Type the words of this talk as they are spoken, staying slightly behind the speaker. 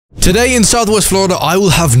Today in Southwest Florida, I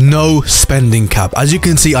will have no spending cap. As you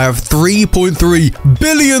can see, I have $3.3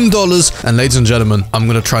 billion. And ladies and gentlemen, I'm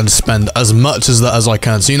going to try and spend as much as that as I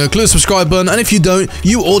can. So, click the subscribe button. And if you don't,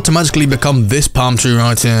 you automatically become this palm tree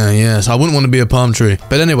right here. Yes, I wouldn't want to be a palm tree.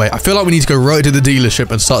 But anyway, I feel like we need to go right to the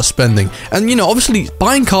dealership and start spending. And, obviously,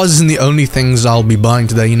 buying cars isn't the only things I'll be buying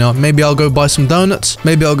today. Maybe I'll go buy some donuts.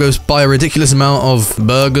 Maybe I'll go buy a ridiculous amount of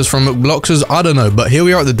burgers from McBloxers. I don't know. But here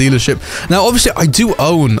we are at the dealership. Now, obviously, I do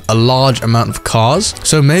own a large amount of cars,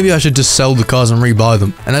 so maybe I should just sell the cars and rebuy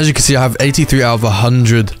them. And as you can see, I have 83 out of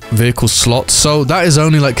 100 vehicle slots, so that is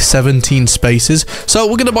only like 17 spaces.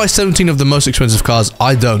 So we're gonna buy 17 of the most expensive cars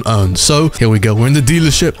I don't own. So here we go, we're in the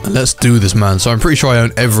dealership and let's do this, man. So I'm pretty sure I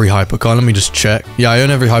own every hypercar. Let me just check. Yeah, I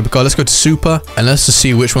own every hypercar. Let's go to super and let's just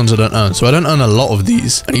see which ones I don't own. So I don't own a lot of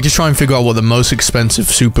these. I need to try and figure out what the most expensive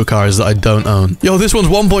supercar is that I don't own. Yo, this one's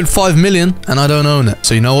 1.5 million and I don't own it.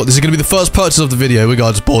 So you know what, this is gonna be the first purchase of the video. We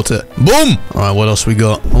just bought it. Boom! Alright, what else we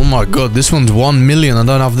got? Oh my god, this one's 1 million. I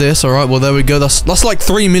don't have this. Alright, well there we go. That's like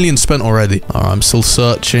 3 million spent already. Alright, I'm still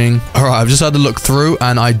searching. Alright, I've just had to look through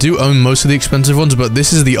and I do own most of the expensive ones, but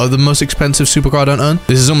this is the other most expensive supercar I don't own.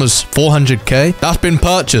 This is almost 400k. That's been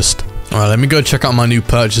purchased. Alright, let me go check out my new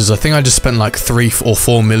purchases. I think I just spent like 3 or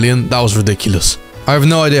 4 million. That was ridiculous. I have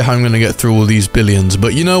no idea how I'm going to get through all these billions,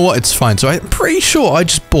 but you know what? It's fine. So I'm pretty sure I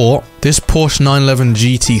just bought this Porsche 911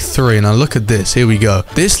 GT3. Now look at this. Here we go.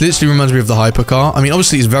 This literally reminds me of the hypercar. I mean,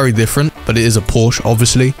 obviously it's very different, but it is a Porsche,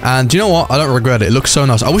 obviously. And you know what? I don't regret it. It looks so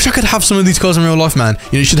nice. I wish I could have some of these cars in real life, man.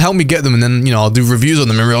 You should help me get them, and then, I'll do reviews on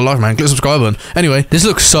them in real life, man. Click subscribe button. Anyway, this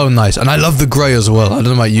looks so nice, and I love the grey as well. I don't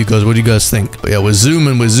know about you guys. What do you guys think? But yeah, we're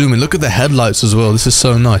zooming. Look at the headlights as well. This is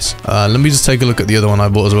so nice. Let me just take a look at the other one I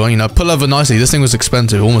bought as well. Pull over nicely. This thing was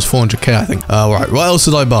expensive. Almost 400k, I think. Right. What else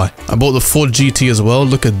did I buy? I bought the Ford GT as well.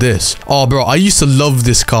 Look at this. Oh, bro, I used to love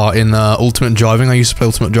this car in Ultimate Driving. I used to play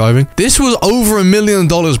Ultimate Driving. This was over $1 million,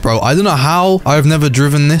 bro. I don't know how I've never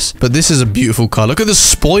driven this, but this is a beautiful car. Look at the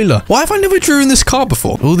spoiler. Why have I never driven this car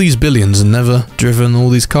before? All these billions and never driven all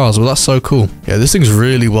these cars. Well, that's so cool. Yeah, this thing's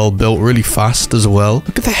really well built, really fast as well.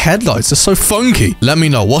 Look at the headlights. They're so funky. Let me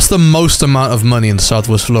know. What's the most amount of money in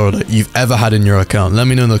Southwest Florida you've ever had in your account? Let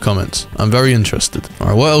me know in the comments. I'm very interested. All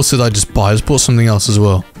right, what else did I just buy? I just bought something else as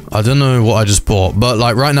well. I don't know what I just bought, but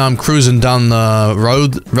like right now I'm cruising down the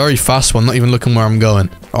road very fast while not even looking where I'm going.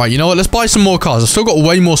 All right, you know what? Let's buy some more cars. I've still got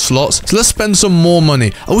way more slots, so let's spend some more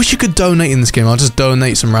money. I wish you could donate in this game. I'll just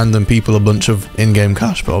donate some random people a bunch of in-game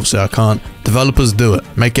cash, but obviously I can't. Developers, do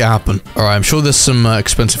it. Make it happen. All right, I'm sure there's some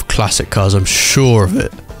expensive classic cars. I'm sure of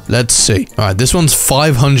it. Let's see. All right, this one's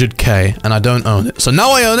 500k and I don't own it. So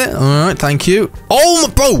now I own it. All right, thank you.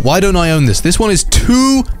 Oh, bro, why don't I own this? This one is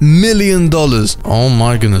 $2 million. Oh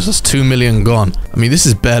my goodness, that's 2 million gone. I mean, this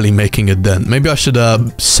is barely making a dent. Maybe I should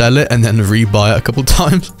sell it and then rebuy it a couple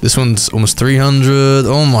times. This one's almost 300.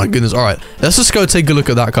 Oh my goodness. All right, let's just go take a look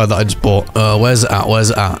at that car that I just bought. Where's it at? Where's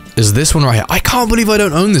it at? Is this one right here? I can't believe I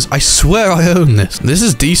don't own this. I swear I own this. This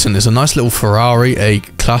is decent. It's a nice little Ferrari, a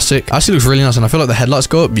classic. Actually looks really nice, and I feel like the headlights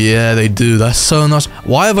go up. Yeah, they do. That's so nice.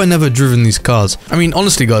 Why have I never driven these cars? I mean,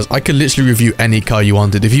 honestly, guys, I could literally review any car you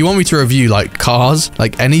wanted. If you want me to review, like, cars,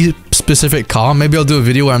 like any specific car, maybe I'll do a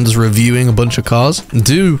video where I'm just reviewing a bunch of cars.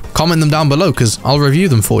 Do comment them down below, because I'll review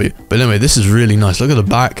them for you. But anyway, this is really nice. Look at the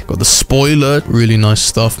back. Got the spoiler. Really nice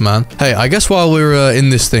stuff, man. Hey, I guess while we're in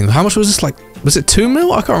this thing, how much was this? Like, was it 2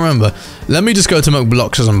 mil? I can't remember. Let me just go to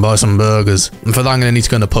McBloxers and buy some burgers. And for that, I'm going to need to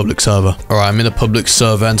go in a public server. All right, I'm in a public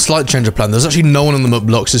server and slight change of plan. There's actually no one on the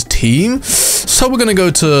McBloxers team. So we're going to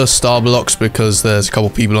go to Starblocks because there's a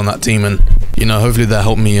couple people on that team and, hopefully they'll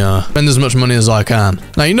help me spend as much money as I can.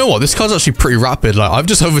 Now, you know what? This car's actually pretty rapid. Like, I've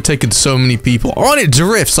just overtaken so many people. Oh, and it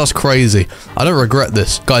drifts. That's crazy. I don't regret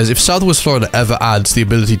this. Guys, if Southwest Florida ever adds the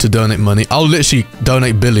ability to donate money, I'll literally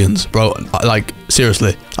donate billions, bro. Like,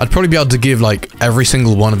 seriously. I'd probably be able to give, like, every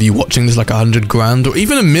single one of you watching this, like, 100 grand or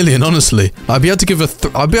even 1 million, honestly. I'd be able to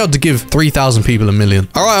give 3,000 people 1 million.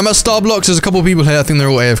 All right, I'm at Starblocks. There's a couple of people here. I think they're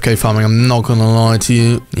all AFK farming. I'm not gonna lie to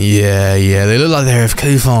you. Yeah, they look like they're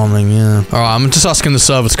AFK farming, yeah. All right, I'm just asking the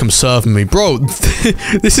server to come serve me. Bro,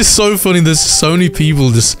 this is so funny. There's so many people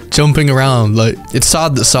just jumping around. Like, it's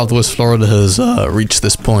sad that Southwest Florida has reached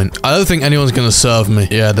this point. I don't think anyone's gonna serve me.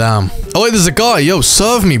 Yeah, damn. Oh, wait, there's a guy. Yo,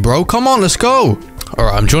 serve me, bro. Come on, let's go.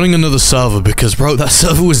 Alright, I'm joining another server because, bro, that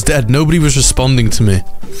server was dead. Nobody was responding to me.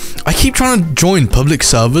 I keep trying to join public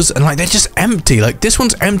servers and, like, they're just empty. Like, this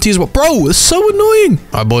one's empty as well. Bro, it's so annoying.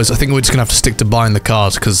 Alright, boys, I think we're just gonna have to stick to buying the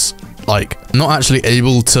cars because like, not actually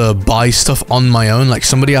able to buy stuff on my own. Like,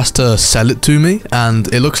 somebody has to sell it to me, and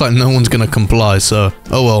it looks like no one's gonna comply, so,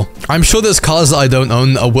 oh well. I'm sure there's cars that I don't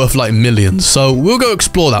own that are worth, like, millions, so we'll go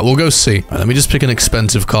explore that. We'll go see. Right, let me just pick an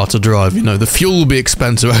expensive car to drive. You know, the fuel will be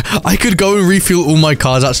expensive. I could go and refuel all my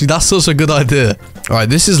cars. Actually, that's such a good idea. All right,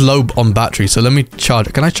 this is low on battery, so let me charge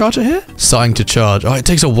it. Can I charge it here? Starting to charge. Oh, it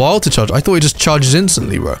takes a while to charge. I thought it just charges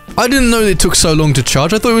instantly, bro. I didn't know it took so long to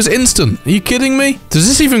charge. I thought it was instant. Are you kidding me? Does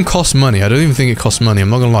this even cost money? I don't even think it costs money. I'm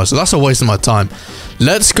not gonna lie. So that's a waste of my time.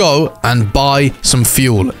 Let's go and buy some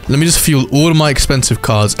fuel. Let me just fuel all of my expensive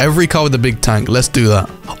cars. Every car with a big tank. Let's do that.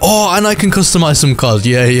 Oh, and I can customize some cars.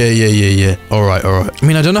 Yeah. All right. I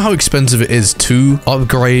mean, I don't know how expensive it is to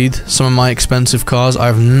upgrade some of my expensive cars. I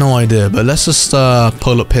have no idea, but let's just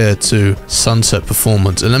pull up here to Sunset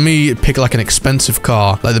Performance, and let me pick like an expensive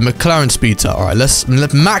car, like the McLaren Speedster. All right, let's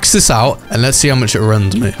max this out, and let's see how much it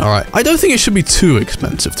runs me. All right, I don't think it should be too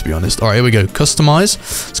expensive, to be honest. All right, here we go. Customize.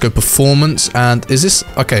 Let's go Performance, and is this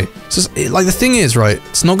okay? So like the thing is, right,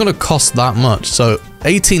 it's not gonna cost that much. So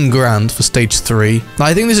 18 grand for stage 3.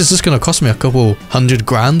 I think this is just gonna cost me a couple $100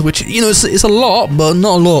 grand, which, you know, it's a lot, but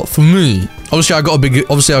not a lot for me. Obviously, I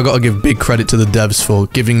gotta give big credit to the devs for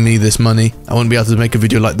giving me this money. I wouldn't be able to make a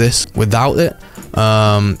video like this without it.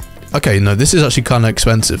 Okay, no, this is actually kind of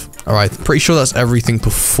expensive. All right, pretty sure that's everything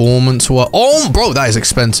performance-wise. Oh, bro, that is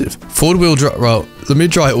expensive. Forward-wheel drive. Well, let me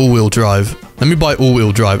try all-wheel drive. Let me buy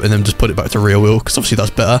all-wheel drive and then just put it back to rear wheel, because obviously that's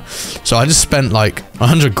better. So I just spent like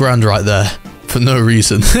 100 grand right there for no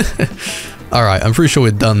reason. All right, I'm pretty sure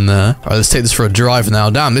we're done there. All right, let's take this for a drive now.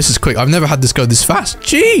 Damn, this is quick. I've never had this go this fast.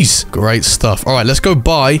 Jeez. Great stuff. All right, let's go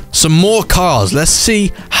buy some more cars. Let's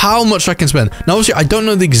see how much I can spend. Now, obviously, I don't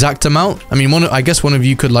know the exact amount. I mean, I guess one of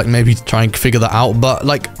you could, like, maybe try and figure that out. But,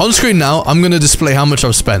 like, on screen now, I'm going to display how much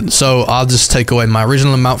I've spent. So I'll just take away my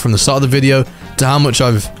original amount from the start of the video to how much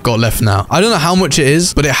I've got left now. I don't know how much it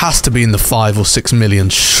is, but it has to be in the 5 or 6 million.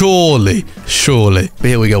 Surely. But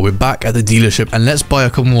here we go. We're back at the dealership, and let's buy a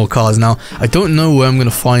couple more cars now. I don't know where I'm going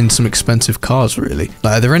to find some expensive cars, really.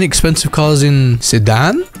 Like, are there any expensive cars in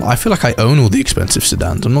sedan? I feel like I own all the expensive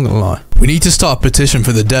sedans. I'm not going to lie. We need to start a petition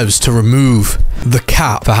for the devs to remove the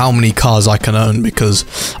cap for how many cars I can own,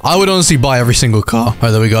 because I would honestly buy every single car. All right,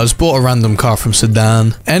 there we go. I just bought a random car from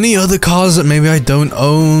sedan. Any other cars that maybe I don't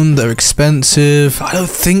own that are expensive? I don't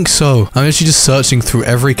think so. I'm actually just searching through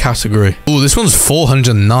every category. Oh, this one's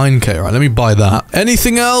 409k. All right, let me buy that.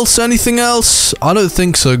 Anything else? I don't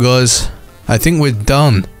think so, guys. I think we're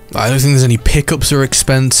done. I don't think there's any pickups that are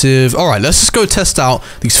expensive. All right, let's just go test out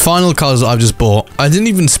these final cars that I've just bought. I didn't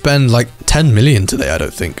even spend like 10 million today, I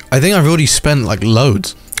don't think. I think I've already spent like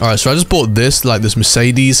loads. All right, so I just bought this, like this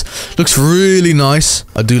Mercedes. Looks really nice.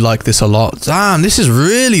 I do like this a lot. Damn, this is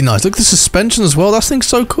really nice. Look at the suspension as well. That thing's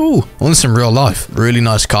so cool. I want this in real life. Really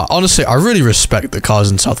nice car. Honestly, I really respect the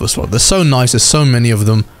cars in Southwest Florida. They're so nice. There's so many of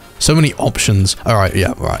them. So many options. All right,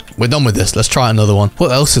 yeah, right. We're done with this. Let's try another one.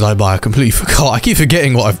 What else did I buy? I completely forgot. I keep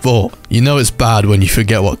forgetting what I've bought. You know it's bad when you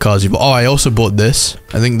forget what cars you bought. Oh, I also bought this.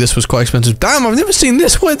 I think this was quite expensive. Damn, I've never seen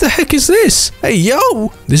this. What the heck is this? Hey,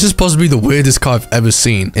 yo. This is possibly the weirdest car I've ever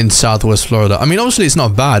seen in Southwest Florida. I mean, obviously it's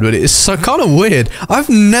not bad, but it's so kind of weird. I've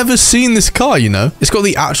never seen this car, you know? It's got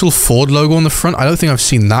the actual Ford logo on the front. I don't think I've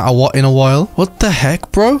seen that in a while. What the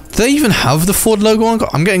heck, bro? Do they even have the Ford logo on?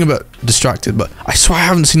 I'm getting a bit distracted, but I swear I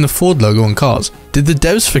haven't seen the Ford logo on cars. Did the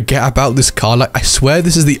devs forget about this car? Like, I swear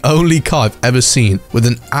this is the only car I've ever seen with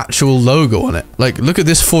an actual logo on it. Like, look at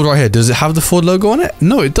this Ford right here. Does it have the Ford logo on it?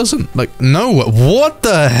 No, it doesn't. Like, no. What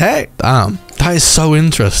the heck? Damn. That is so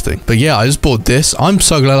interesting. But yeah, I just bought this. I'm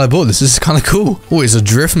so glad I bought this. This is kind of cool. Oh, it's a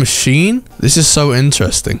drift machine. This is so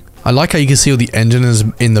interesting. I like how you can see all the engine is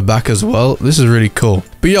in the back as well. This is really cool.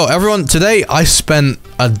 But yo, everyone, today I spent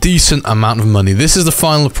a decent amount of money. This is the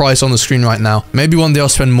final price on the screen right now. Maybe one day I'll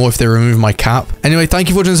spend more if they remove my cap. Anyway, thank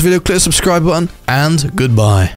you for watching this video. Click the subscribe button and goodbye.